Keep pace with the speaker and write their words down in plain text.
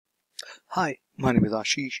Hi, my name is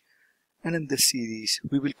Ashish, and in this series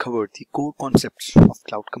we will cover the core concepts of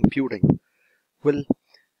cloud computing. Well,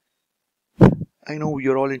 I know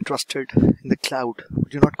you're all interested in the cloud,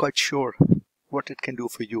 but you're not quite sure what it can do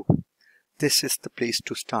for you. This is the place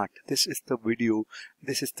to start. This is the video,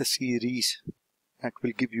 this is the series that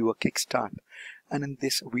will give you a kickstart. And in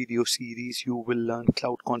this video series, you will learn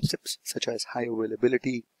cloud concepts such as high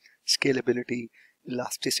availability, scalability,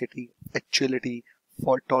 elasticity, agility,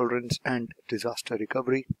 fault tolerance, and disaster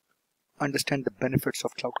recovery. Understand the benefits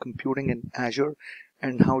of cloud computing in Azure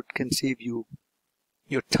and how it can save you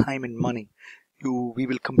your time and money. We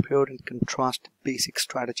will compare and contrast basic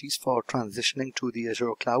strategies for transitioning to the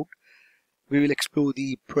Azure cloud. We will explore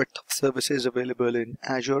the breadth of services available in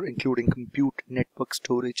Azure, including compute, network,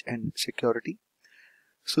 storage, and security.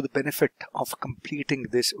 So the benefit of completing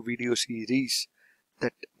this video series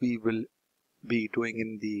that we will be doing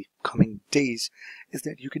in the coming days is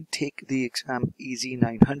that you can take the exam Easy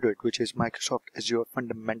 900, which is Microsoft Azure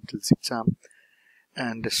Fundamentals exam,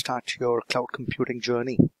 and start your cloud computing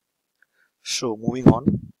journey. So moving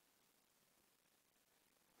on,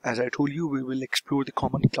 as I told you, we will explore the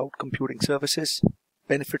common cloud computing services,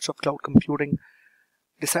 benefits of cloud computing,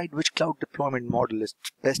 decide which cloud deployment model is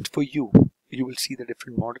best for you. You will see the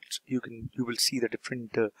different models. You will see the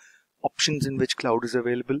different options in which cloud is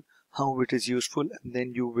available, how it is useful, and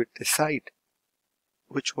then you will decide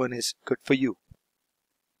which one is good for you.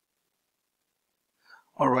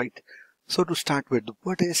 Alright, so to start with,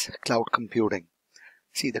 what is cloud computing?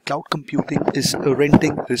 See, the cloud computing is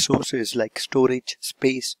renting resources like storage,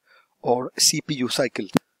 space, or CPU cycle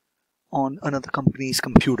on another company's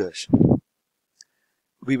computers.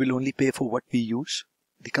 We will only pay for what we use.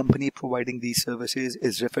 The company providing these services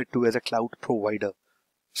is referred to as a cloud provider.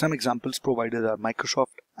 Some examples providers are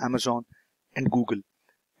Microsoft, Amazon, and Google.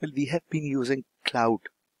 Well, we have been using cloud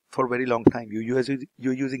for a very long time. You're using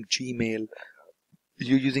Gmail,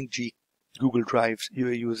 you're using Google Drives,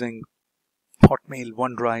 you're using Hotmail,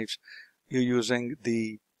 OneDrives, you're using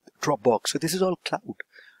the Dropbox. So this is all cloud.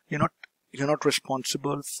 You're not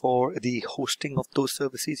responsible for the hosting of those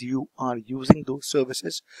services. You are using those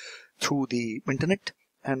services through the internet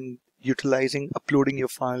and uploading your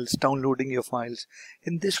files, downloading your files.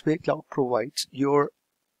 In this way, cloud provides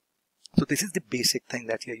so this is the basic thing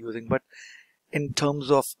that you're using. But in terms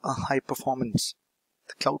of high performance,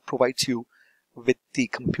 the cloud provides you with the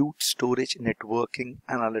compute, storage, networking,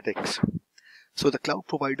 analytics. So the cloud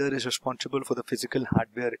provider is responsible for the physical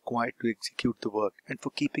hardware required to execute the work and for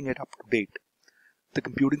keeping it up to date. The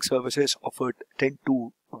computing services offered tend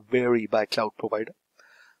to vary by cloud provider.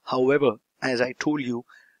 However, as I told you,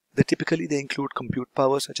 typically they include compute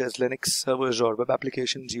power such as Linux servers or web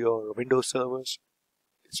applications, your Windows servers,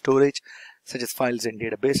 storage such as files and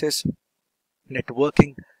databases,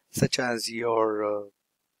 networking such as your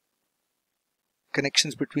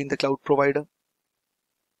connections between the cloud provider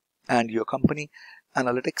and your company,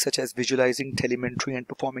 analytics such as visualizing, telemetry, and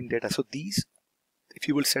performing data. So these, if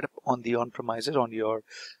you will set up on the on-premises, on your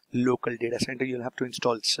local data center, you'll have to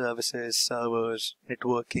install services, servers,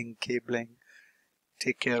 networking, cabling,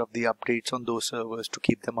 take care of the updates on those servers to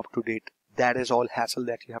keep them up to date. That is all hassle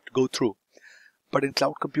that you have to go through. But in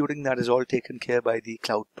cloud computing, that is all taken care by the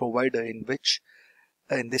cloud provider, in which,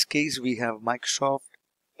 in this case, we have Microsoft,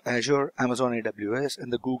 Azure, Amazon AWS,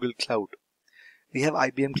 and the Google Cloud. We have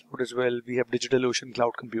IBM Cloud as well. We have DigitalOcean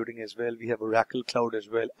Cloud Computing as well. We have Oracle Cloud as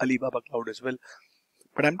well, Alibaba Cloud as well.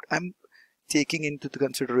 But I'm taking into the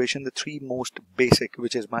consideration the three most basic,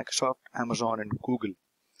 which is Microsoft, Amazon, and Google.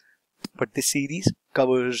 But this series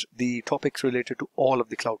covers the topics related to all of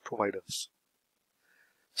the cloud providers.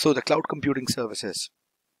 So the cloud computing services.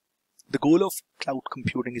 The goal of cloud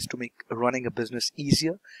computing is to make running a business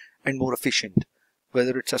easier and more efficient,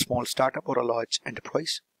 whether it's a small startup or a large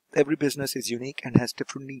enterprise. Every business is unique and has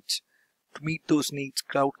different needs. To meet those needs,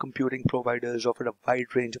 cloud computing providers offer a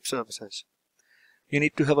wide range of services. You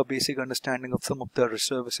need to have a basic understanding of some of the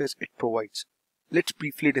services it provides. Let's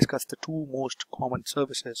briefly discuss the two most common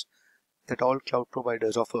services that all cloud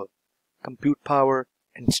providers offer: compute power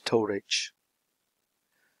and storage.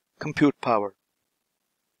 Compute power.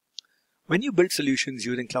 When you build solutions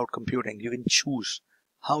using cloud computing, you can choose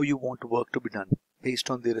how you want work to be done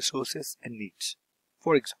based on the resources and needs.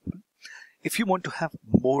 For example, if you want to have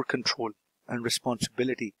more control and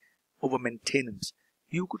responsibility over maintenance,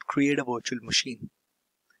 you could create a virtual machine.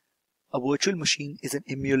 A virtual machine is an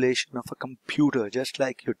emulation of a computer, just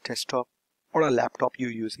like your desktop or a laptop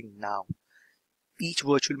you're using now. Each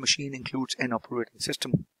virtual machine includes an operating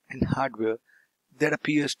system and hardware that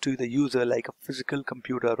appears to the user like a physical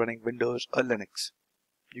computer running Windows or Linux.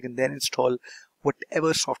 You can then install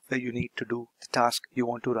whatever software you need to do the task you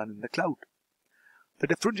want to run in the cloud. The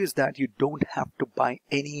difference is that you don't have to buy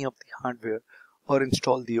any of the hardware or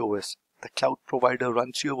install the OS. The cloud provider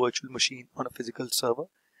runs your virtual machine on a physical server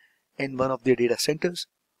in one of their data centers,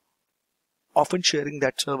 often sharing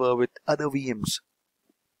that server with other VMs.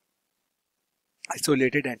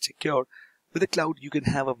 Isolated and secure, with the cloud you can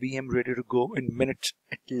have a VM ready to go in minutes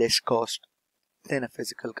at less cost than a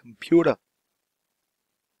physical computer.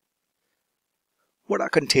 What are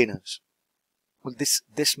containers? Well,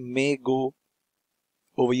 this may go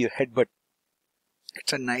over your head, but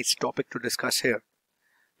it's a nice topic to discuss here.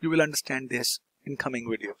 You will understand this in coming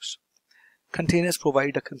videos. Containers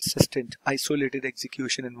provide a consistent, isolated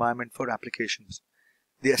execution environment for applications.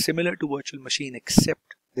 They are similar to virtual machine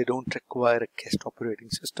except they don't require a guest operating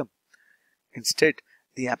system. Instead,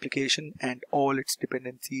 the application and all its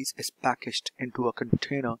dependencies is packaged into a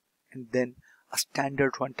container, and then a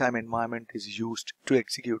standard runtime environment is used to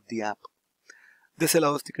execute the app. This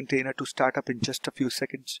allows the container to start up in just a few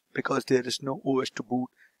seconds because there is no OS to boot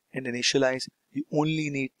and initialize. You only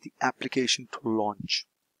need the application to launch.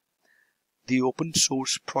 The open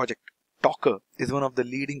source project Docker is one of the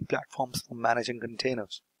leading platforms for managing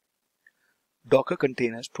containers. Docker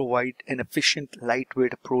containers provide an efficient,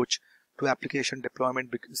 lightweight approach to application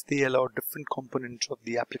deployment because they allow different components of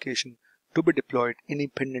the application to be deployed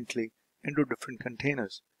independently into different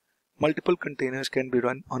containers. Multiple containers can be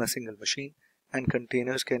run on a single machine, and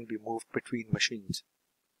containers can be moved between machines.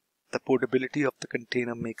 The portability of the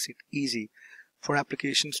container makes it easy for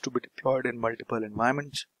applications to be deployed in multiple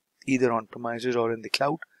environments, either on premises or in the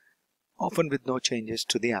cloud, often with no changes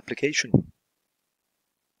to the application.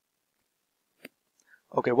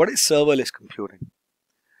 Okay, what is serverless computing?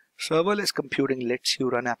 Serverless computing lets you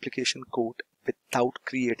run application code without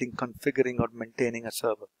creating, configuring, or maintaining a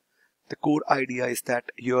server. The core idea is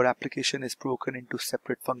that your application is broken into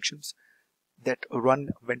separate functions that run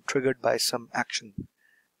when triggered by some action.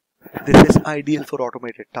 This is ideal for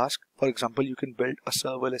automated tasks. For example, you can build a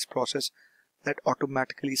serverless process that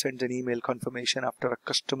automatically sends an email confirmation after a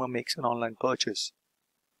customer makes an online purchase.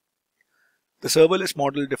 The serverless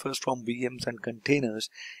model differs from VMs and containers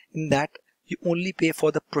in that you only pay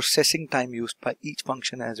for the processing time used by each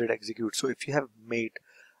function as it executes. So if you have made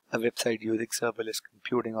a website using serverless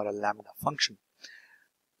computing or a Lambda function,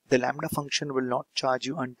 the Lambda function will not charge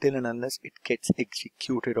you until and unless it gets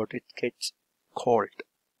executed or it gets called.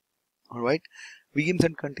 Alright, VMs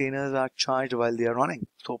and containers are charged while they are running.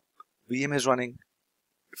 So VM is running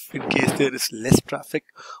in case there is less traffic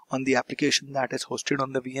on the application that is hosted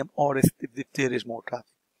on the VM, or if there is more traffic.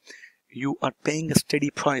 You are paying a steady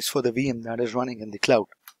price for the VM that is running in the cloud.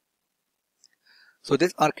 So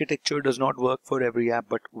this architecture does not work for every app,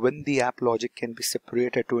 but when the app logic can be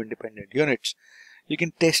separated to independent units, you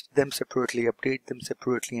can test them separately, update them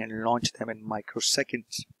separately, and launch them in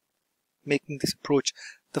microseconds, making this approach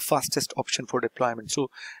the fastest option for deployment. So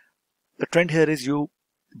the trend here is you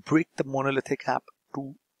break the monolithic app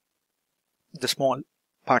to the small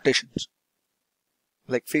partitions.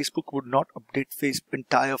 Like Facebook would not update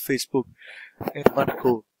entire Facebook in one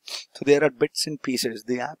go. So there are bits and pieces.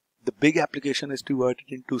 The big application is divided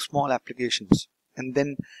into small applications, and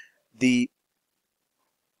then the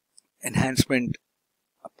enhancement,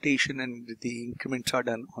 updation, and the increments are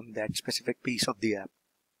done on that specific piece of the app,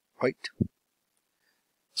 right?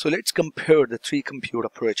 So let's compare the three compute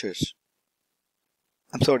approaches.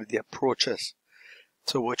 The approaches.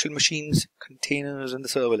 So virtual machines, containers, and the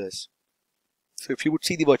serverless. So if you would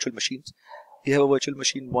see the virtual machines, you have a virtual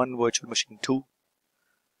machine 1, virtual machine 2.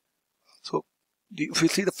 So if you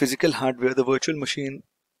see the physical hardware, the virtual machine,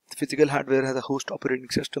 the physical hardware has a host operating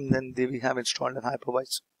system. Then we have installed a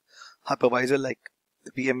hypervisor like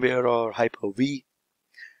VMware or Hyper-V.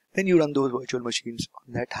 Then you run those virtual machines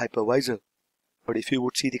on that hypervisor. But if you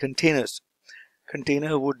would see the containers,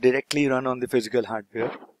 container would directly run on the physical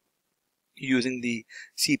hardware using the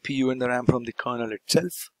CPU and the RAM from the kernel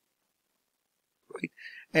itself. Right?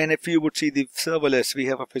 And if you would see the serverless, we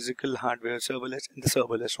have a physical hardware serverless and the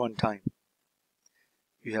serverless runtime.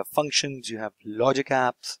 You have functions, you have logic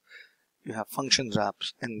apps, you have functions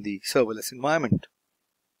apps in the serverless environment.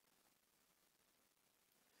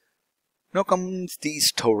 Now comes the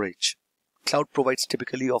storage. Cloud provides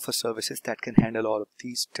typically offer services that can handle all of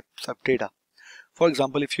these types of data. For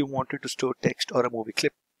example, if you wanted to store text or a movie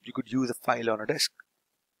clip, you could use a file on a disk.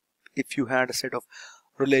 If you had a set of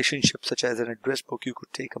relationships such as an address book, you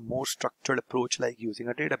could take a more structured approach like using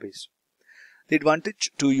a database. The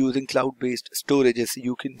advantage to using cloud-based storage is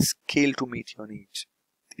you can scale to meet your needs.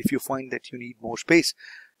 If you find that you need more space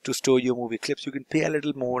to store your movie clips, you can pay a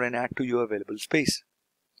little more and add to your available space.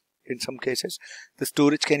 in some cases. The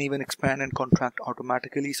storage can even expand and contract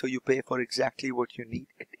automatically, so you pay for exactly what you need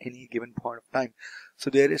at any given point of time. So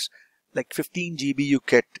there is like 15 GB you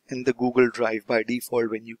get in the Google Drive by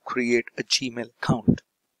default when you create a Gmail account,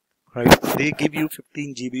 right? They give you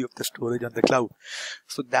 15 GB of the storage on the cloud.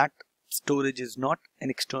 So that storage is not an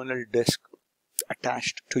external disk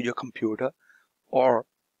attached to your computer, or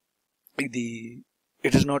it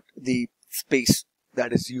is not the space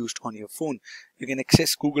that is used on your phone. You can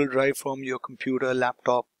access Google Drive from your computer,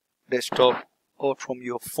 laptop, desktop, or from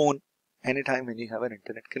your phone anytime when you have an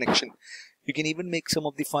internet connection. You can even make some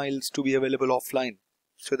of the files to be available offline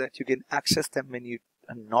so that you can access them when you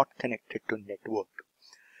are not connected to network.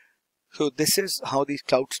 So this is how these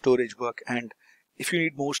cloud storage work, and if you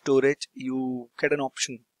need more storage, you get an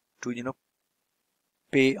option to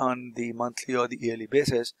pay on the monthly or the yearly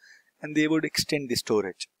basis, and they would extend the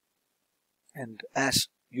storage. And as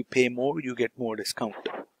you pay more, you get more discount.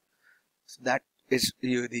 So that is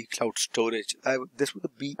the cloud storage. This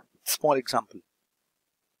would be a small example.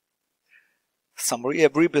 Summary: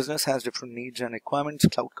 every business has different needs and requirements.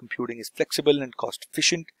 Cloud computing is flexible and cost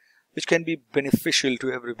efficient, which can be beneficial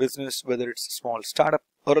to every business, whether it's a small startup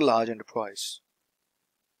or a large enterprise.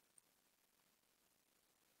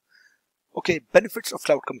 Okay, benefits of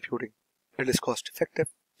cloud computing. It is cost effective,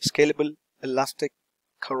 scalable, elastic,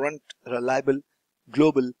 current, reliable,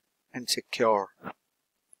 global, and secure.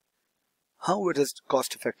 How it is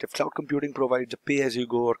cost effective? Cloud computing provides a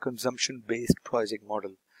pay-as-you-go or consumption-based pricing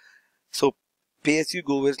model. So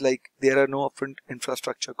pay-as-you-go is like there are no upfront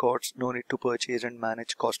infrastructure costs, no need to purchase and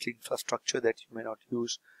manage costly infrastructure that you may not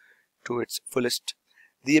use to its fullest.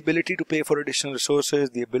 The ability to pay for additional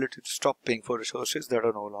resources, the ability to stop paying for resources that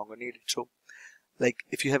are no longer needed. So like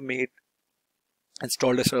if you have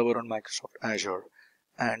installed a server on Microsoft Azure,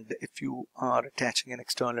 and if you are attaching an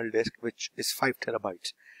external disk which is 5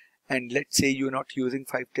 terabytes, and let's say you're not using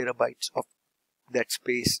 5 terabytes of that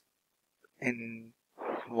space in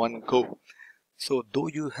one go. So though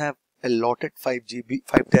you have allotted 5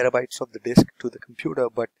 terabytes of the disk to the computer,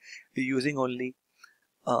 but you're using only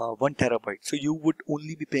 1 terabyte. So you would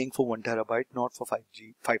only be paying for 1 terabyte, not for 5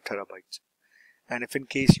 terabytes. And if in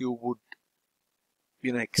case you would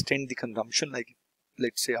extend the consumption, like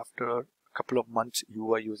let's say after a couple of months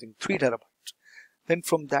you are using 3 terabytes, then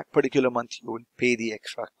from that particular month you will pay the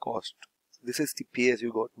extra cost. This is the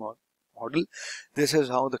pay-as-you-go model. This is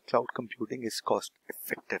how the cloud computing is cost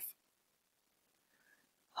effective.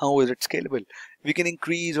 How is it scalable? We can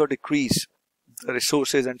increase or decrease the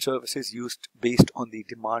resources and services used based on the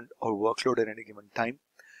demand or workload at any given time.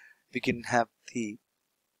 We can have the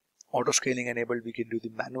auto scaling enabled. We can do the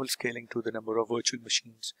manual scaling to the number of virtual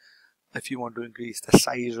machines. If you want to increase the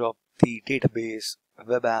size of the database,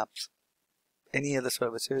 web apps, any other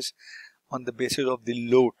services on the basis of the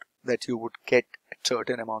load that you would get at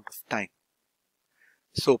certain amount of time.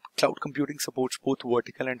 So cloud computing supports both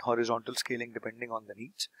vertical and horizontal scaling depending on the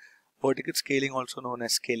needs. Vertical scaling, also known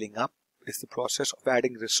as scaling up, is the process of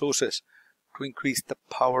adding resources to increase the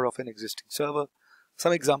power of an existing server.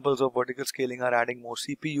 Some examples of vertical scaling are adding more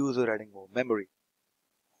CPUs or adding more memory.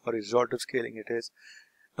 Horizontal scaling, it is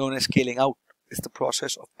known as scaling out, is the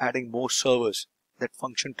process of adding more servers that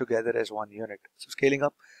function together as one unit. So scaling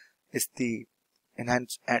up is the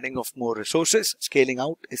enhanced adding of more resources. Scaling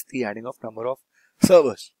out is the adding of number of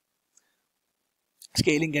servers.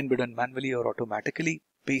 Scaling can be done manually or automatically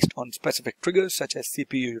based on specific triggers such as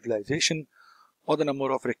CPU utilization or the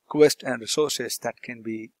number of requests and resources that can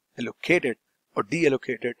be allocated or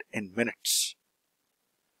deallocated in minutes.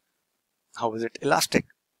 How is it elastic?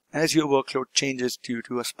 As your workload changes due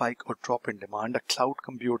to a spike or drop in demand, a cloud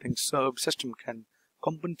computing system can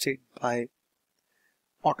compensate by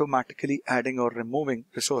automatically adding or removing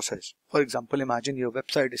resources. For example, imagine your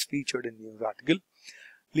website is featured in a news article,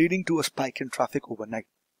 leading to a spike in traffic overnight.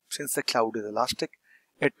 Since the cloud is elastic,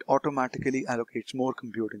 it automatically allocates more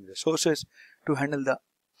computing resources to handle the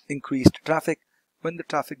increased traffic. When the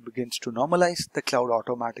traffic begins to normalize, the cloud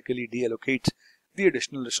automatically deallocates the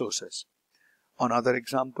additional resources. Another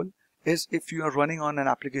example is if you are running on an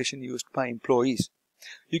application used by employees,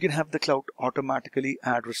 you can have the cloud automatically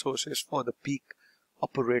add resources for the peak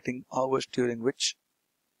operating hours during which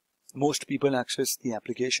most people access the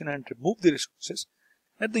application and remove the resources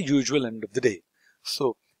at the usual end of the day.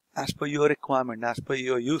 So as per your requirement, as per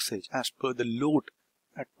your usage, as per the load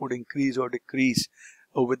that would increase or decrease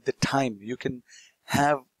with the time, you can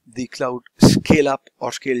have the cloud scale up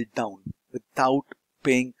or scale down without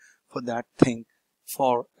paying for that thing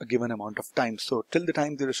for a given amount of time. So till the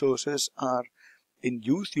time the resources are in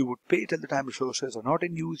use, you would pay. Till the time resources are not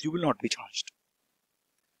in use, you will not be charged.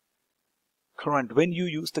 current. When you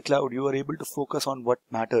use the cloud, you are able to focus on what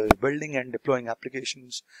matters. Building and deploying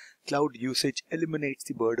applications. Cloud usage eliminates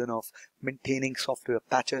the burden of maintaining software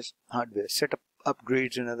patches, hardware setup,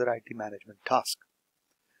 upgrades, and other IT management tasks.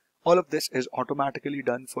 All of this is automatically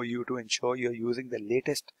done for you to ensure you're using the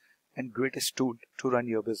latest and greatest tool to run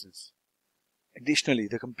your business. Additionally,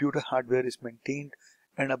 the computer hardware is maintained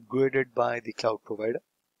and upgraded by the cloud provider.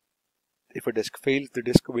 If a disk fails, the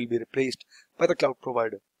disk will be replaced by the cloud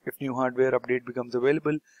provider. If new hardware update becomes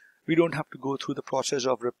available, we don't have to go through the process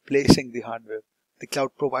of replacing the hardware. The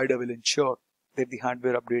cloud provider will ensure that the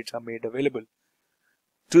hardware updates are made available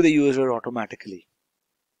to the user automatically.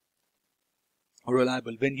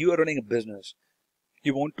 Reliable. When you are running a business,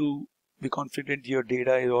 you want to be confident your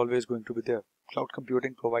data is always going to be there. Cloud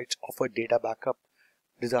computing provides offered data backup,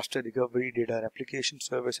 disaster recovery, data replication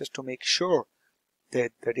services to make sure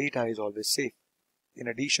that the data is always safe. In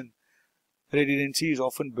addition, redundancy is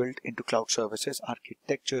often built into cloud services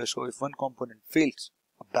architecture, so if one component fails,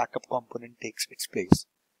 a backup component takes its place.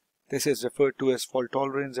 This is referred to as fault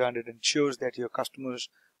tolerance, and it ensures that your customers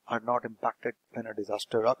are not impacted when a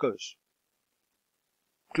disaster occurs.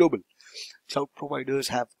 Global. Cloud providers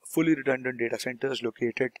have fully redundant data centers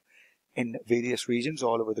located in various regions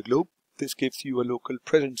all over the globe. This gives you a local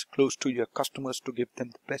presence close to your customers to give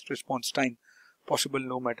them the best response time possible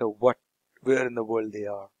no matter where in the world they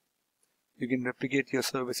are. You can replicate your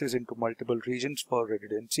services into multiple regions for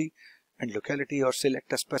redundancy and locality, or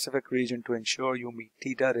select a specific region to ensure you meet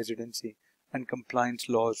data residency and compliance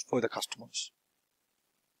laws for the customers.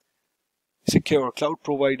 Secure. Cloud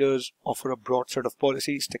providers offer a broad set of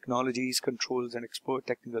policies, technologies, controls, and expert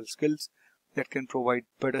technical skills that can provide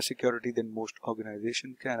better security than most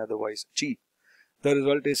organizations can otherwise achieve. The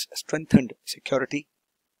result is strengthened security.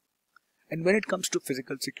 And when it comes to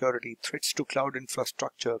physical security, threats to cloud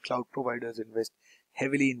infrastructure, cloud providers invest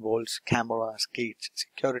heavily in walls, cameras, gates,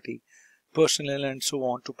 security, personnel, and so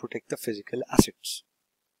on to protect the physical assets.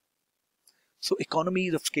 So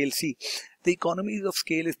economies of scale. See, the economies of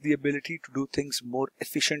scale is the ability to do things more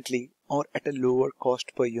efficiently or at a lower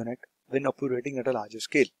cost per unit when operating at a larger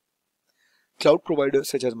scale. Cloud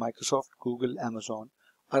providers such as Microsoft, Google, Amazon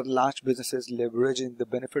are large businesses leveraging the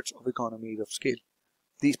benefits of economies of scale.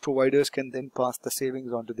 These providers can then pass the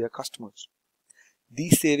savings on to their customers.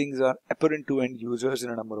 These savings are apparent to end users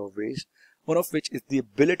in a number of ways, one of which is the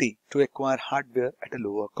ability to acquire hardware at a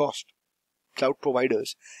lower cost. Cloud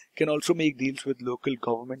providers can also make deals with local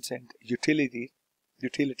governments and utilities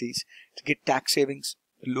to get tax savings,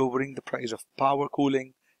 lowering the price of power,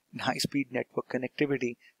 cooling, and high-speed network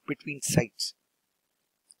connectivity between sites.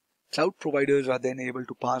 Cloud providers are then able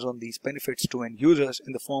to pass on these benefits to end users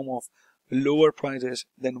in the form of lower prices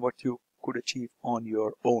than what you could achieve on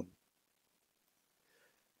your own.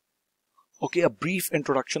 Okay, a brief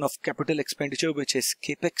introduction of capital expenditure, which is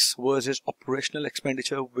CAPEX, versus operational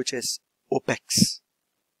expenditure, which is OPEX.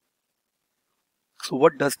 So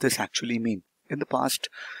what does this actually mean? In the past,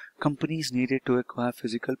 companies needed to acquire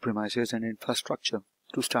physical premises and infrastructure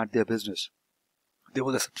to start their business. There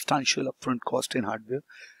was a substantial upfront cost in hardware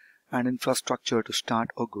and infrastructure to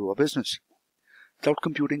start or grow a business. Cloud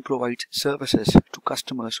computing provides services to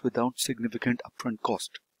customers without significant upfront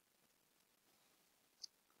cost.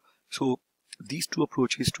 So these two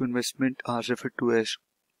approaches to investment are referred to as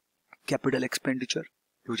capital expenditure,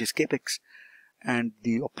 which is CAPEX, and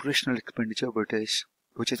the operational expenditure, which is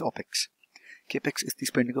OPEX. CAPEX is the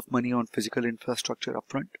spending of money on physical infrastructure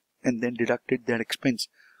upfront and then deducted that expense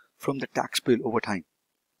from the tax bill over time.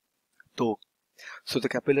 So the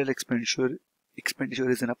capital expenditure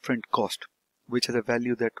is an upfront cost, which has a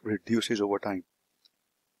value that reduces over time.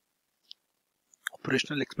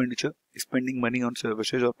 Operational expenditure is spending money on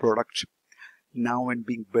services or products now and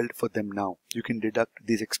being billed for them now. You can deduct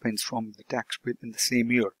these expenses from the tax bill in the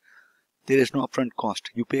same year. There is no upfront cost.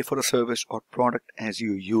 You pay for a service or product as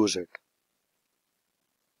you use it.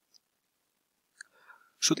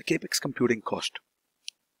 So the CAPEX computing cost.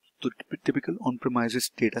 The typical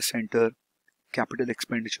on-premises data center capital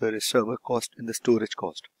expenditure is server cost and the storage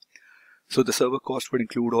cost. So the server cost would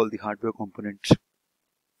include all the hardware components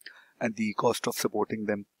and the cost of supporting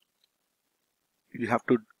them. You have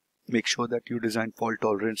to make sure that you design fault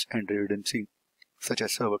tolerance and redundancy, such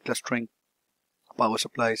as server clustering, power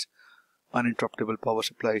supplies, uninterruptible power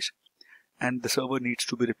supplies, and the server needs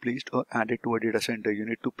to be replaced or added to a data center. You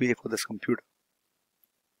need to pay for this computer.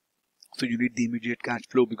 So you need the immediate cash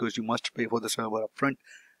flow because you must pay for the server upfront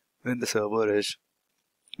when the server is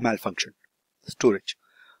malfunctioned. Storage.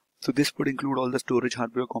 So this would include all the storage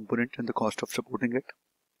hardware component and the cost of supporting it.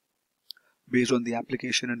 Based on the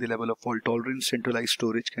application and the level of fault tolerance, centralized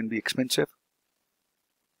storage can be expensive.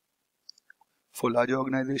 For larger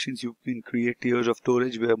organizations, you can create tiers of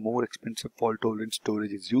storage where more expensive fault-tolerant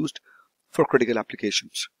storage is used for critical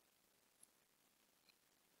applications.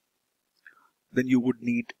 Then you would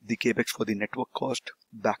need the capex for the network cost,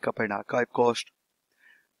 backup and archive cost.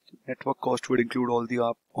 Network cost would include all the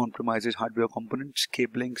on-premises hardware components,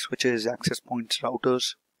 cabling, switches, access points,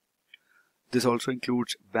 routers. This also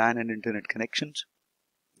includes WAN and internet connections.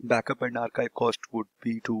 Backup and archive cost would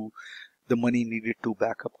be to the money needed to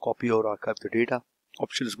backup, copy or archive the data.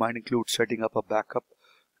 Options might include setting up a backup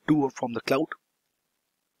to or from the cloud.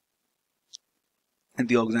 And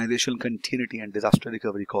the organizational continuity and disaster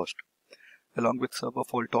recovery cost. Along with server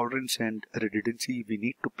fault tolerance and redundancy, we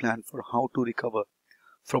need to plan for how to recover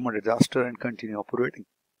from a disaster and continue operating.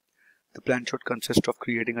 The plan should consist of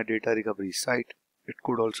creating a data recovery site. It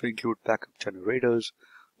could also include backup generators.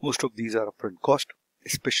 Most of these are upfront cost,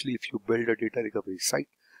 especially if you build a data recovery site,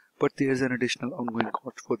 but there is an additional ongoing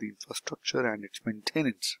cost for the infrastructure and its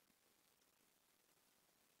maintenance.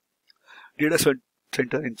 Data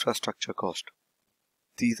center infrastructure cost.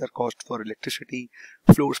 These are costs for electricity,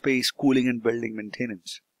 floor space, cooling and building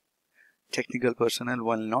maintenance. Technical personnel,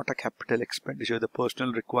 while not a capital expenditure, the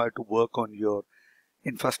personnel required to work on your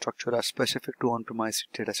infrastructure are specific to on-premise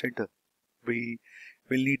data center. We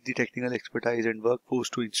will need the technical expertise and workforce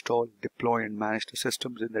to install, deploy and manage the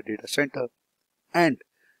systems in the data center and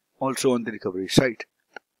also on the recovery site.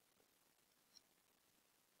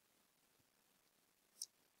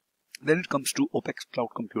 Then it comes to OPEX cloud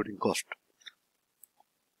computing cost.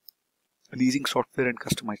 Leasing software and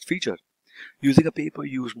customized feature. Using a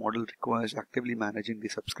pay-per-use model requires actively managing the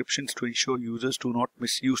subscriptions to ensure users do not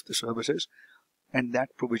misuse the services and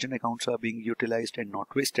that provision accounts are being utilized and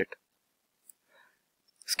not wasted.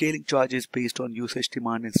 Scaling charges based on usage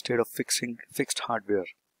demand instead of fixed hardware.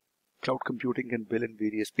 Cloud computing can bill in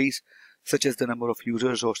various ways, such as the number of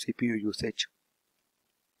users or CPU usage.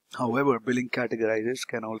 However, billing categorizers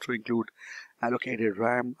can also include allocated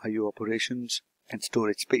RAM, I/O operations, and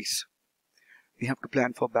storage space. We have to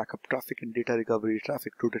plan for backup traffic and data recovery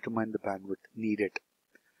traffic to determine the bandwidth needed.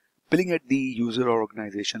 Billing at the user or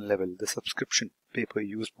organization level. The subscription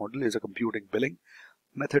pay-per-use model is a computing billing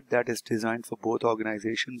method that is designed for both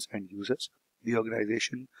organizations and users. The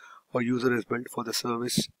organization or user is billed for the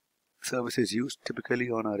services used, typically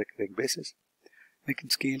on a recurring basis. We can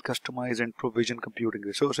scale, customize, and provision computing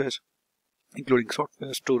resources, including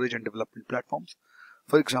software, storage, and development platforms.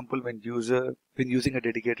 For example, when using a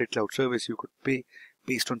dedicated cloud service, you could pay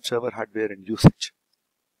based on server hardware and usage.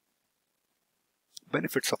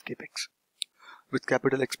 Benefits of CAPEX. With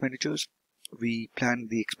capital expenditures, we plan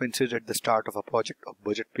the expenses at the start of a project or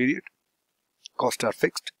budget period. Costs are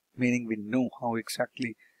fixed, meaning we know how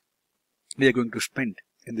exactly we are going to spend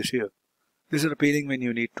in this year. This is appealing when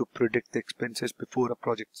you need to predict the expenses before a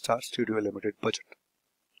project starts due to a limited budget.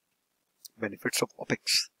 Benefits of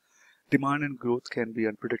OPEX. Demand and growth can be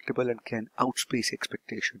unpredictable and can outspace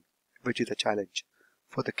expectation, which is a challenge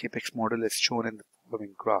for the CAPEX model as shown in the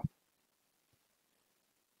following graph.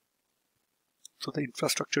 So the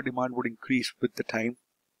infrastructure demand would increase with the time,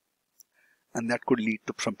 and that could lead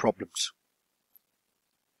to some problems.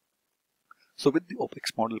 So with the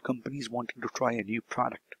OPEX model, companies wanting to try a new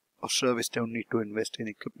product or service don't need to invest in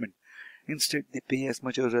equipment. Instead, they pay as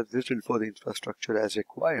much or as little for the infrastructure as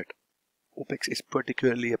required. OPEX is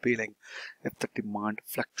particularly appealing if the demand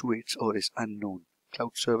fluctuates or is unknown.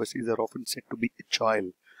 Cloud services are often said to be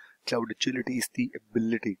agile. Cloud agility is the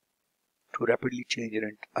ability to rapidly change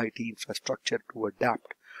an IT infrastructure to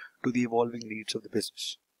adapt to the evolving needs of the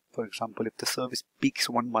business. For example, if the service peaks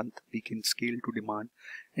one month, we can scale to demand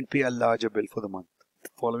and pay a larger bill for the month. The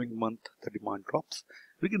following month, the demand drops.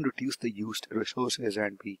 We can reduce the used resources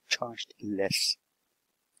and be charged less.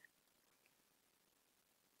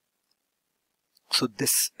 So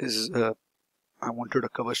this is I wanted to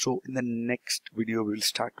cover. So in the next video, we will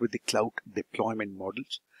start with the cloud deployment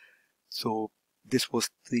models. So this was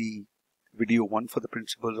the video 1 for the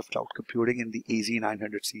principles of cloud computing in the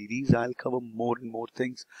AZ900 series. I'll cover more and more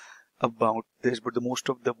things about this, but the most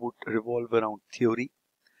of them would revolve around theory.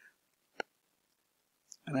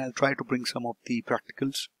 And I'll try to bring some of the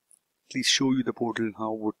practicals. Please show you the portal,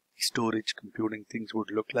 how would storage computing things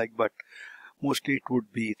would look like, but mostly it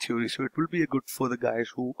would be theory. So it will be good for the guys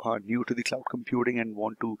who are new to the cloud computing and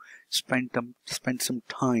want to spend some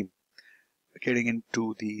time getting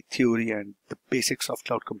into the theory and the basics of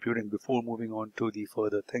cloud computing before moving on to the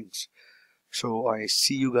further things. So I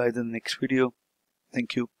see you guys in the next video.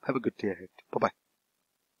 Thank you. Have a good day ahead. Bye-bye.